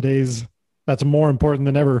nowadays that's more important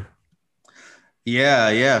than ever.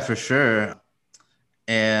 Yeah, for sure.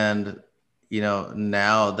 And,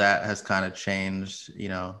 now that has kind of changed,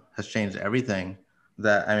 has changed everything.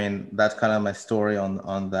 That's kind of my story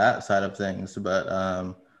on that side of things.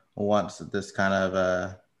 But once this kind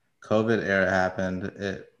of COVID era happened,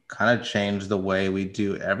 it kind of changed the way we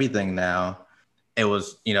do everything now. It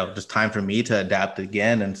was, just time for me to adapt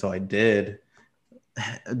again. And so I did.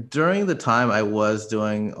 During the time I was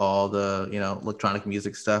doing all the, electronic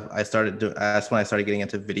music stuff, that's when I started getting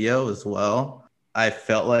into video as well. I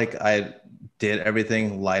felt like I did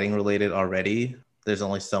everything lighting related already. There's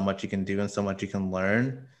only so much you can do and so much you can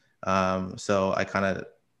learn. So I kind of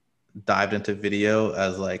dived into video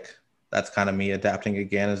as like, that's kind of me adapting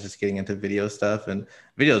again, is just getting into video stuff. And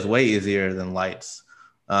video is way easier than lights.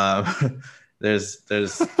 There's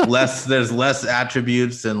less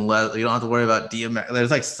attributes and less, you don't have to worry about DMX.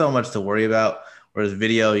 There's like so much to worry about. Whereas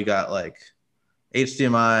video, you got like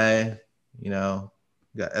HDMI, you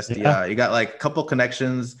got SDI, you got like a couple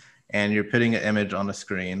connections, and you're putting an image on the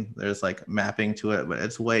screen. There's like mapping to it, but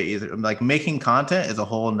it's way easier. Like making content is a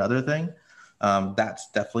whole nother thing. That's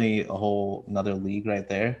definitely a whole nother league right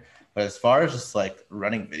there. But as far as just like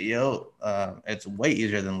running video, it's way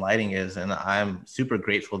easier than lighting is. And I'm super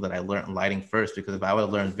grateful that I learned lighting first, because if I would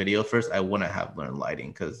have learned video first, I wouldn't have learned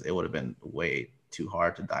lighting, because it would have been way too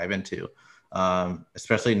hard to dive into.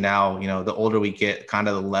 Especially now, the older we get, kind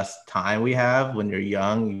of the less time we have. When you're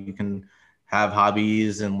young, you can have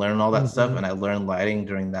hobbies and learn all that stuff. And I learned lighting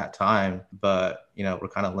during that time, but we're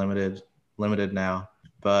kind of limited now.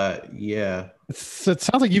 But yeah, it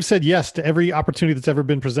sounds like you've said yes to every opportunity that's ever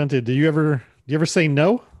been presented. Do you ever say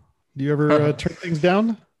no? Do you ever turn things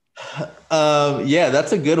down? Yeah,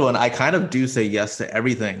 that's a good one. I kind of do say yes to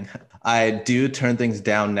everything. I do turn things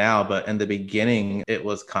down now, but in the beginning, it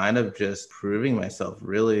was kind of just proving myself,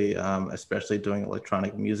 really, especially doing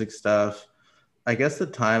electronic music stuff. I guess the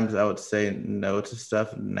times I would say no to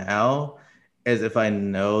stuff now is if I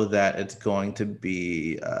know that it's going to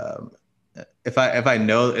be, if I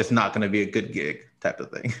know it's not going to be a good gig type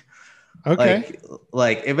of thing. Okay. like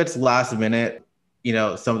like if it's last minute,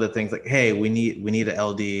 some of the things like, hey, we need an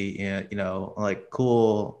LD, like,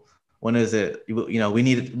 cool, when is it? We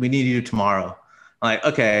need you tomorrow. Like,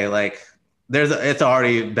 okay, like it's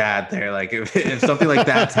already bad there. Like if something like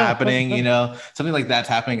that's happening, something like that's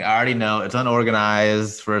happening, I already know it's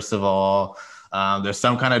unorganized, first of all. There's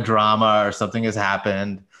some kind of drama or something has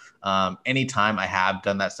happened. Anytime I have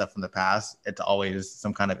done that stuff in the past, it's always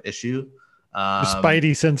some kind of issue. Your um,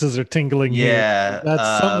 spidey senses are tingling here. yeah,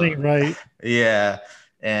 That's something, right? yeah,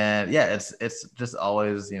 and yeah, it's just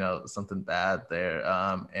always something bad there.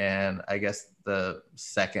 And I guess the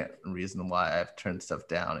second reason why I've turned stuff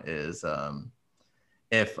down is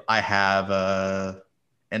if I have a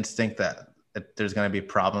instinct that there's going to be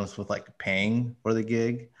problems with like paying for the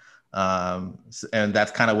gig. And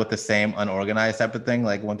that's kind of with the same unorganized type of thing.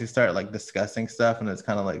 Like once you start like discussing stuff and it's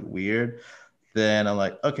kind of like weird, then I'm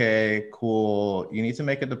like, okay, cool. You need to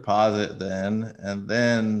make a deposit then, and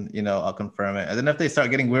then I'll confirm it. And then if they start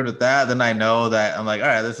getting weird with that, then I know that I'm like, all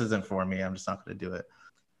right, this isn't for me. I'm just not going to do it.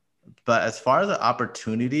 But as far as the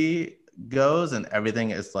opportunity goes, and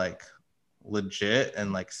everything is like legit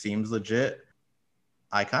and like seems legit,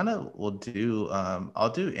 I kind of will do.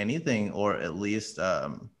 I'll do anything, or at least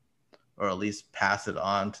pass it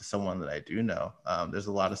on to someone that I do know. There's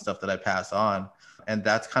a lot of stuff that I pass on, and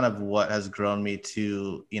that's kind of what has grown me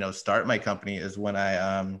to start my company. Is when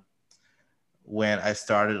I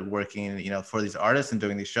started working for these artists and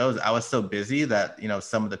doing these shows, I was so busy that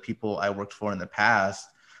some of the people I worked for in the past,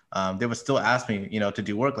 they would still ask me to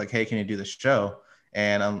do work, like, hey, can you do this show?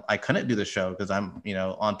 And I couldn't do the show because I'm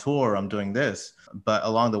on tour, I'm doing this. But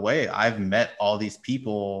along the way, I've met all these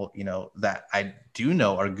people that I do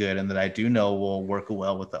know are good and that I do know will work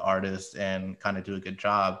well with the artist and kind of do a good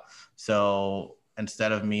job. So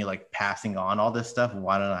instead of me like passing on all this stuff,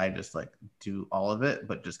 why don't I just like do all of it,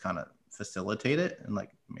 but just kind of facilitate it and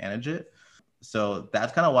like manage it? So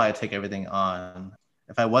that's kind of why I take everything on.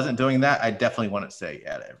 If I wasn't doing that, I definitely wouldn't say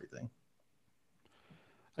yeah to everything.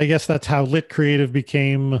 I guess that's how Lit Creative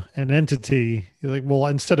became an entity. You're like, well,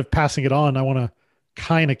 instead of passing it on, I want to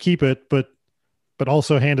kind of keep it, but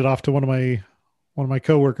also hand it off to one of my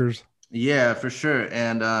coworkers. Yeah, for sure.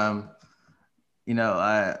 And I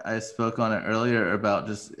spoke on it earlier about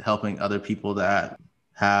just helping other people that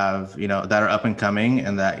have, that are up and coming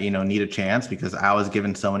and that, need a chance, because I was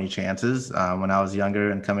given so many chances when I was younger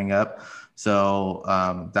and coming up. So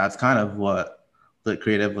that's kind of what Lit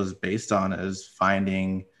Creative was based on, is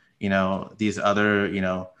finding, these other,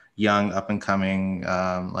 young up and coming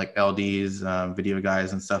like LDs, video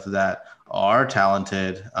guys and stuff that are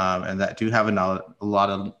talented and that do have a lot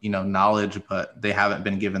of knowledge, but they haven't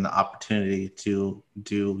been given the opportunity to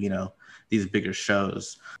do these bigger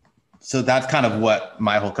shows. So that's kind of what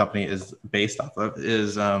my whole company is based off of,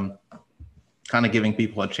 is kind of giving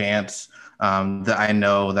people a chance that I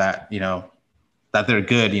know that that they're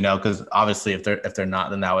good, because obviously if they're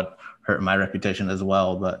not, then that would hurt my reputation as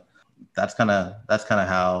well. But that's kind of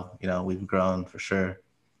how we've grown, for sure.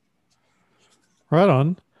 Right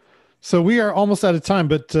on. So we are almost out of time,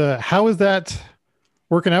 but how is that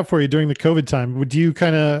working out for you during the COVID time? Would you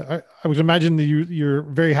kind of? I would imagine that you're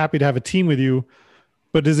very happy to have a team with you,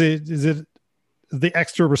 but is it the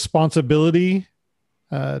extra responsibility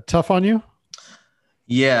tough on you?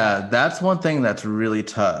 Yeah, that's one thing that's really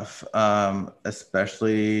tough,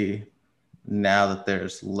 especially now that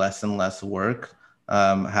there's less and less work.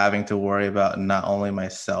 Having to worry about not only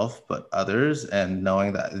myself but others, and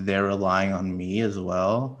knowing that they're relying on me as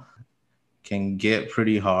well, can get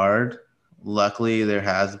pretty hard. Luckily, there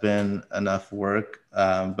has been enough work,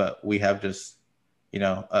 but we have just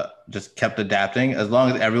kept adapting. As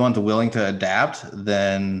long as everyone's willing to adapt,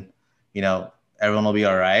 then you know everyone will be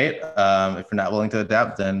all right. If you're not willing to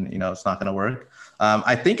adapt, then it's not going to work.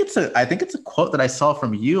 I think it's a quote that I saw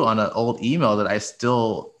from you on an old email that I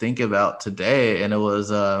still think about today, and it was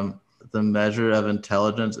the measure of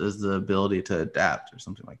intelligence is the ability to adapt, or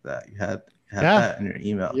something like that. You had Yeah, that in your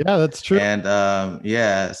email. yeah, that's true. And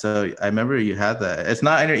yeah, so I remember you had that. It's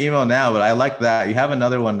not in your email now, but I like that. You have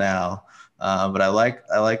another one now, but I like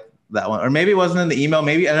that one. Or maybe it wasn't in the email.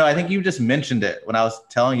 Maybe I know. I think you just mentioned it when I was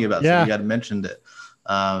telling you about something. Yeah, You had mentioned it.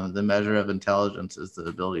 The measure of intelligence is the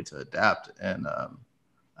ability to adapt, and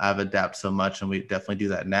I've adapted so much, and we definitely do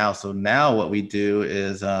that now. So now what we do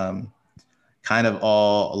is kind of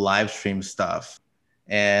all live stream stuff.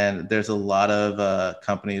 And there's a lot of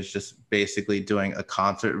companies just basically doing a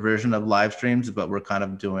concert version of live streams, but we're kind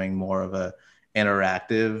of doing more of a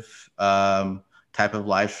interactive type of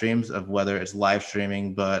live streams, of whether it's live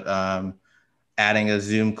streaming, but adding a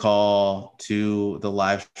Zoom call to the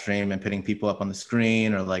live stream and putting people up on the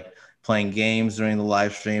screen, or like playing games during the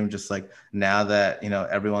live stream. Just like now that,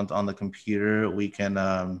 everyone's on the computer, we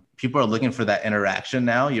can, people are looking for that interaction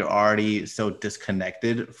now. You're already so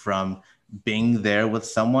disconnected from being there with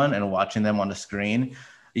someone and watching them on the screen.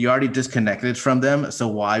 You're already disconnected from them. So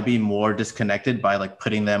why be more disconnected by like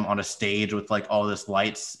putting them on a stage with like all this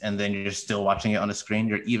lights, and then you're still watching it on a screen?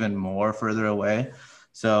 You're even more further away.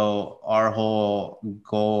 So our whole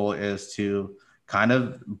goal is to kind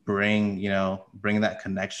of bring that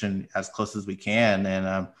connection as close as we can.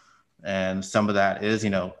 And some of that is,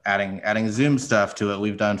 adding Zoom stuff to it.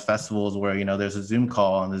 We've done festivals where, there's a Zoom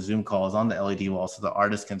call, and the Zoom call is on the LED wall, so the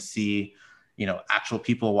artist can see, actual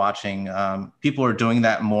people watching. People are doing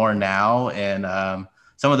that more now. And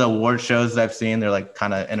some of the award shows that I've seen, they're like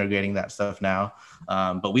kind of integrating that stuff now.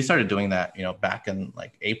 But we started doing that, back in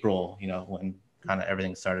like April, when kind of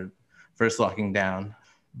everything started first locking down.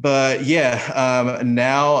 But yeah,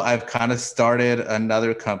 now I've kind of started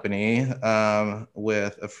another company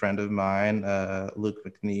with a friend of mine, Luke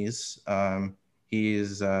McNeese.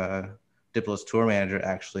 He's Diplo's tour manager,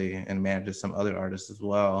 actually, and manages some other artists as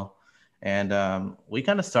well. And we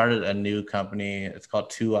kind of started a new company. It's called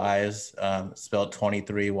Two Eyes, spelled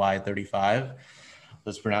 23Y35.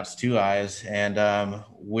 It's pronounced Two Eyes. And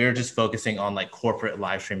we're just focusing on like corporate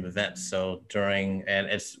live stream events. So and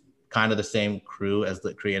it's kind of the same crew as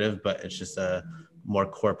Lit Creative, but it's just a more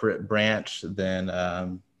corporate branch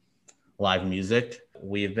than live music.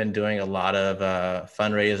 We've been doing a lot of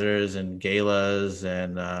fundraisers and galas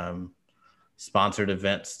and sponsored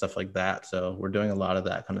events, stuff like that. So we're doing a lot of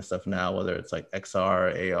that kind of stuff now, whether it's like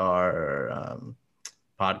XR, AR, or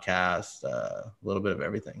podcast, a little bit of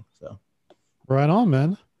everything. So right on,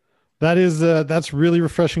 man. That's really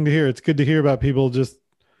refreshing to hear. It's good to hear about people just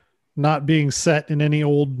not being set in any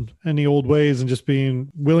old ways, and just being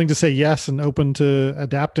willing to say yes and open to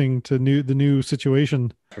adapting to the new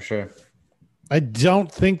situation. For sure. I don't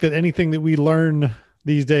think that anything that we learn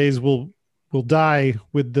these days will die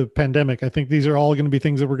with the pandemic. I think these are all going to be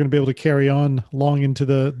things that we're going to be able to carry on long into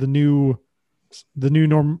the new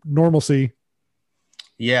normalcy.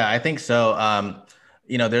 Yeah, I think so.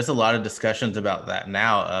 There's a lot of discussions about that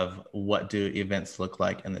now, of what do events look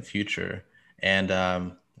like in the future.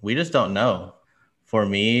 And we just don't know. For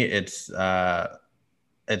me, there's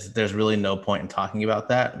really no point in talking about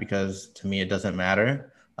that, because to me, it doesn't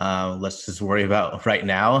matter. Let's just worry about right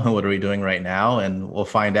now. What are we doing right now? And we'll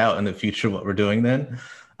find out in the future what we're doing then.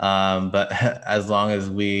 But as long as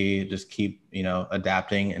we just keep,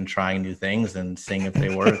 adapting and trying new things and seeing if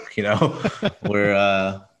they work,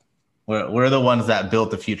 we're the ones that built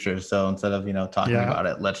the future. So instead of, talking about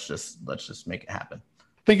it, let's just make it happen.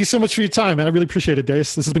 Thank you so much for your time, man. I really appreciate it,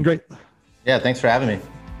 Darius. This has been great. Yeah, thanks for having me.